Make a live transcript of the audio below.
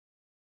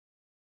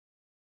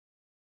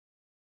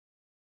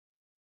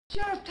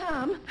Sheriff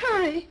Tom,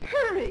 hurry,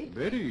 hurry.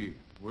 Betty,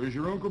 where's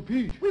your Uncle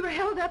Pete? We were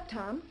held up,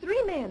 Tom.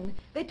 3 men.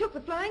 They took the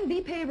Flying B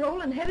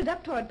payroll and headed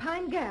up toward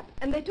Pine Gap,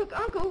 and they took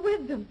Uncle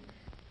with them.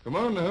 Come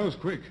on in the house,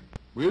 quick.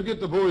 We'll get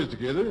the boys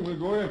together and we'll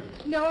go after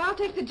them. No, I'll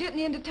take the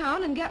jitney into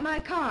town and get my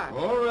car.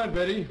 All right,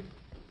 Betty.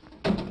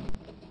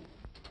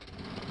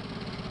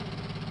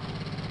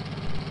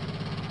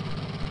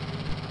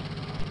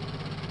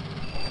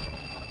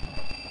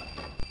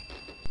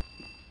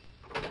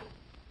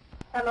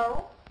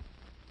 Hello?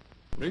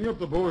 Ring up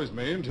the boys,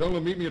 man. Tell them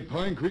to meet me at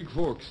Pine Creek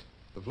Forks.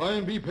 The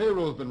Flying Bee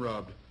payroll's been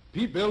robbed.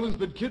 Pete Belden's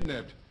been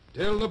kidnapped.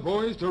 Tell the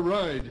boys to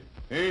ride.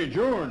 Hey,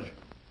 George,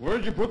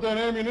 where'd you put that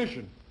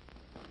ammunition?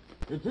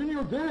 It's in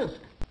your desk.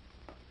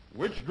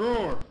 Which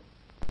drawer?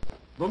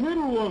 The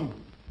middle one.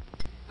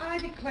 I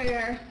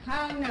declare,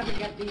 I'll never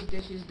get these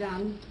dishes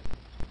done.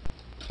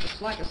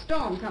 Looks like a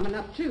storm coming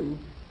up, too.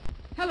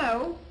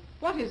 Hello,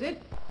 what is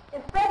it?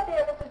 Is Fred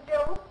there, Mrs.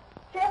 Jones?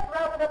 Jeff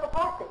rounded up a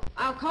posse.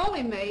 I'll call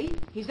him, May.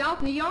 He's out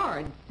in the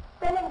yard.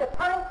 Sending to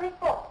Pine Creek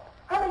Forks.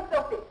 Hurry,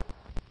 Sophie.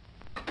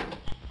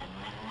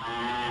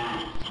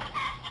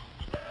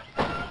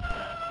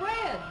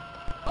 Fred!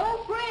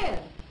 Oh, Fred!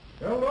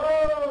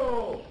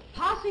 Hello!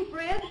 Posse,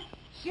 Fred.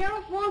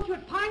 Sheriff wants you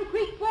at Pine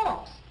Creek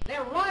Forks.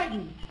 They're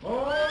riding.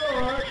 All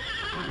right.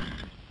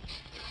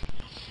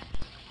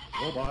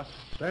 Oh, boss.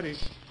 Steady.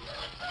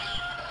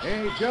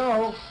 Hey,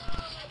 Joe.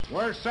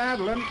 We're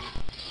saddling.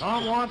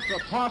 Tom wants a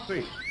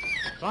posse.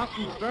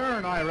 Something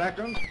stirring, I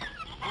reckon.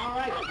 All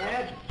right,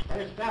 Dad.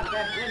 Better stop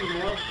that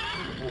windmill.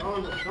 We're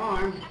on the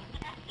storm.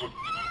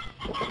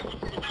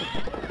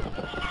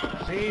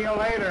 See you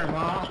later,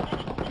 Ma.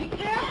 Be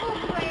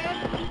careful,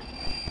 Fred.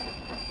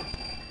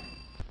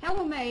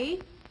 Hello, May.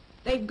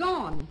 They've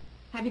gone.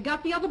 Have you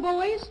got the other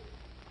boys?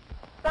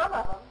 Some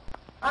of them.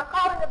 I'm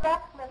calling the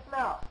blacksmith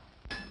now.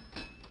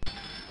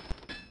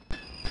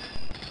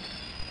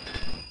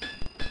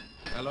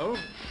 Hello?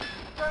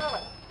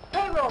 Charlie,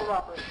 payroll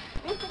robbery.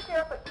 Meet the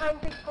sheriff at Pine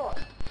Creek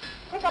Forks.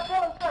 Pick up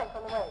Bill and Frank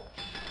on the way.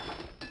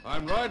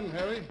 I'm riding,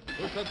 Harry.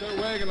 Push that there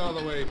wagon out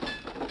of the way.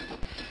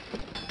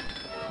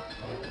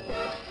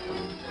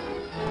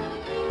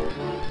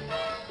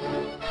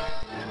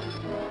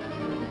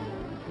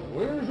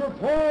 Where's your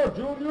pa,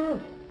 Junior?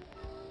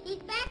 He's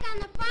back on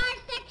the far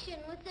section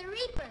with the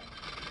reaper.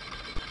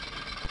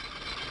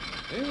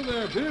 Hey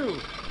there, Bill.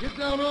 Get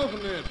down off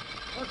of that.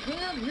 I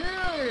can't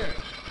hear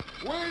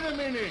you. Wait a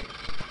minute.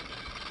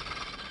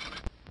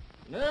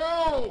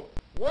 No!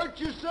 What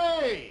you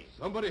say?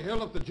 Somebody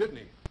held up the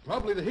jitney.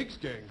 Probably the Hicks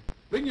gang.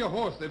 Bring your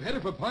horse. They've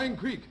headed for Pine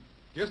Creek.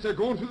 Guess they're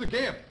going through the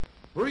gap.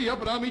 Hurry up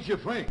and I'll meet you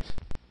at Frank's.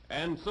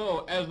 And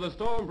so, as the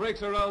storm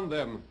breaks around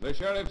them, the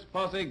sheriff's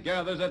posse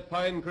gathers at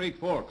Pine Creek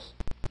Forks,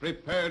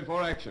 prepared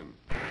for action.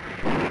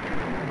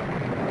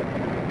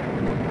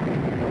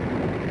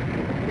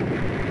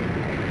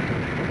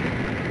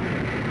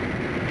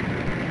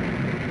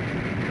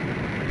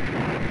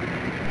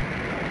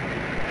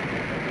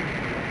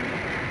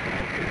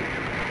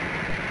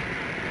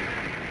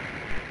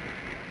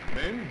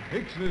 Men,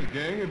 Hicks and his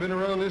gang have been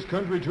around this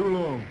country too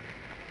long.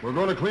 We're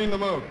going to clean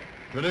them out,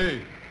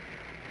 today.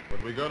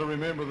 But we got to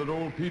remember that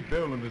old Pete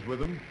Belden is with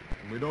them,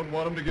 and we don't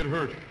want him to get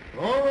hurt.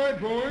 All right,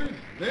 boys,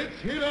 let's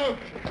hit out.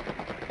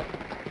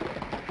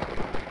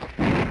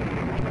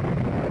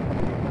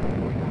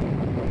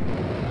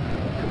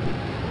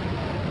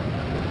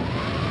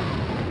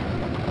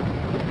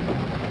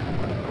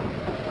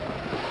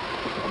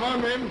 Come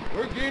on, men,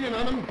 we're gaining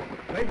on them.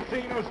 They've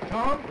seen us,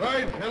 Tom.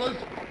 Right, fellas.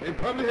 They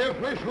probably have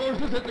fresh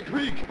horses at the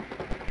creek.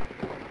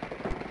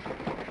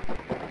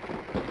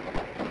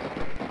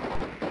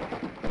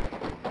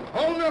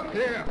 Hold up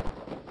here.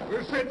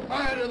 We'll set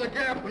fire to the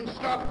gap and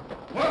stop.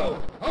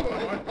 Whoa!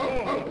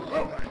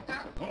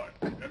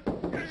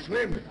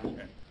 Slim,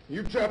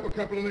 you chop a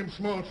couple of them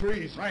small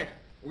trees. Right.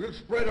 We'll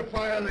spread a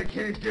fire they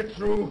can't get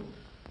through.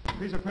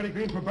 These are pretty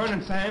green for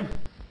burning, Sam.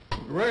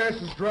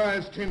 Grass is dry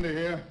as tinder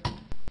here.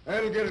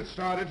 That'll get it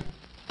started.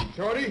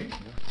 Shorty,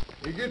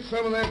 you get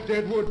some of that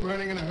dead wood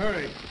burning in a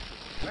hurry.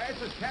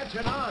 Grass is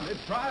catching on.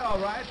 It's dry, all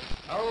right.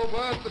 How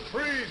about the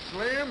trees,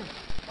 Slim?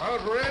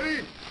 Out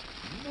ready?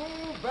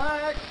 Move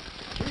back.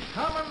 He's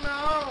coming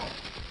now.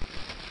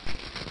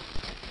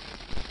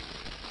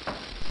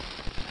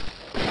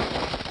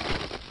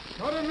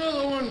 Got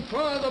another one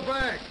farther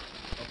back.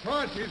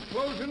 Apache's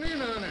closing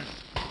in on us.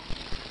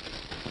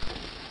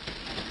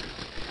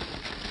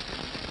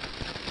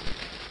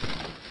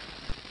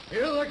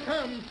 Here they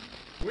come.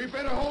 We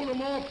better hold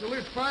them off till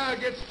this fire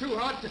gets too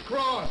hot to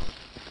cross.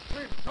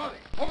 Quick, Shorty,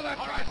 over that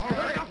side.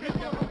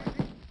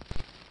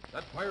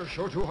 That fire's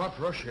sure too hot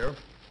for us, Sheriff.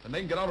 And they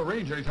can get out of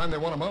range anytime they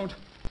want to mount.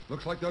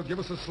 Looks like they'll give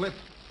us a slip.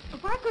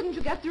 Why couldn't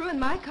you get through in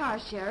my car,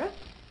 Sheriff?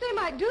 They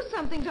might do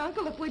something to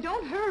Uncle if we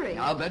don't hurry.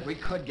 I'll bet we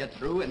could get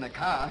through in the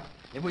car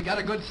if we got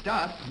a good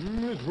start.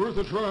 It's worth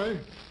a try.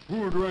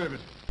 Who'll drive it?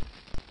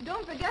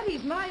 Don't forget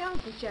he's my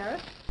uncle,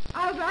 Sheriff.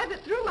 I'll drive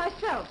it through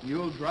myself.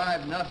 You'll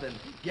drive nothing.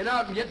 Get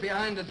out and get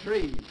behind the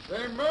trees.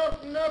 They're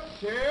mounting up,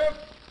 Sheriff.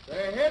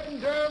 They're heading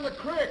down the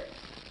creek.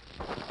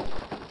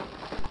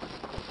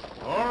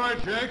 All right,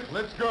 right, Jack,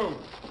 let's go.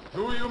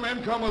 2 of you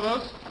men come with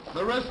us.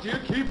 The rest of you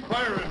keep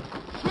firing.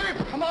 Sweep!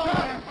 Come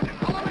on!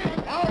 Follow me!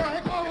 All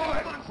right,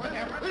 forward! Come on,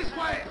 quicker! This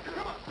way!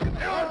 Come on!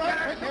 All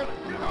right, quicker!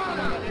 Come on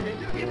now!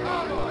 Come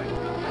on, boys!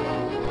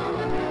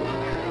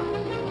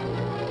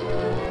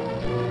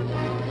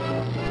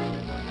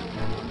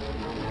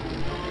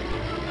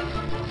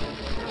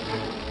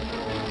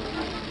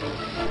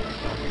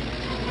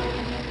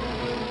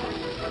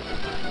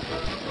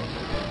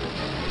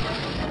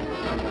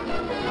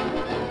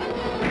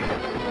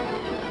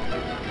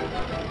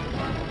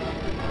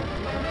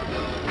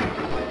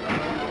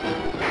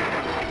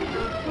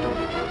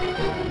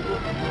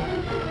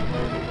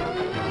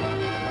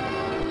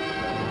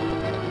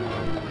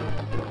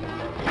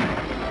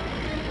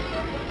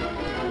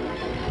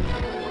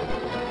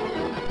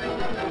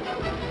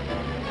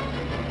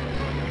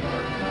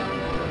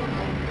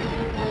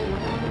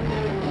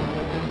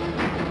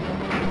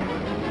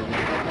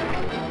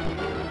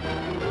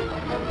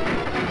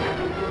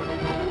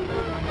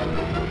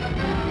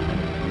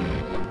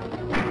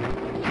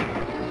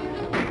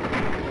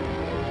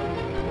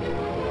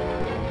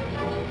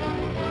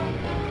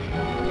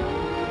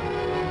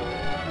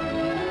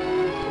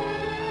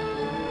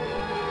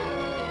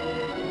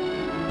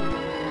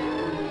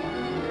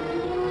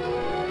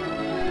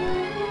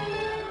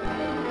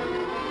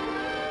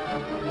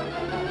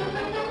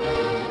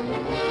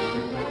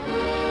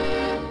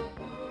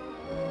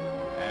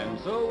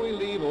 So we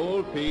leave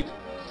old Pete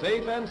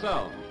safe and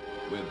sound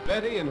with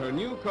Betty in her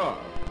new car.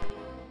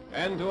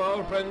 And to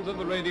our friends of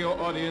the radio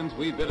audience,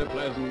 we bid a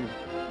pleasant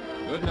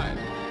good night.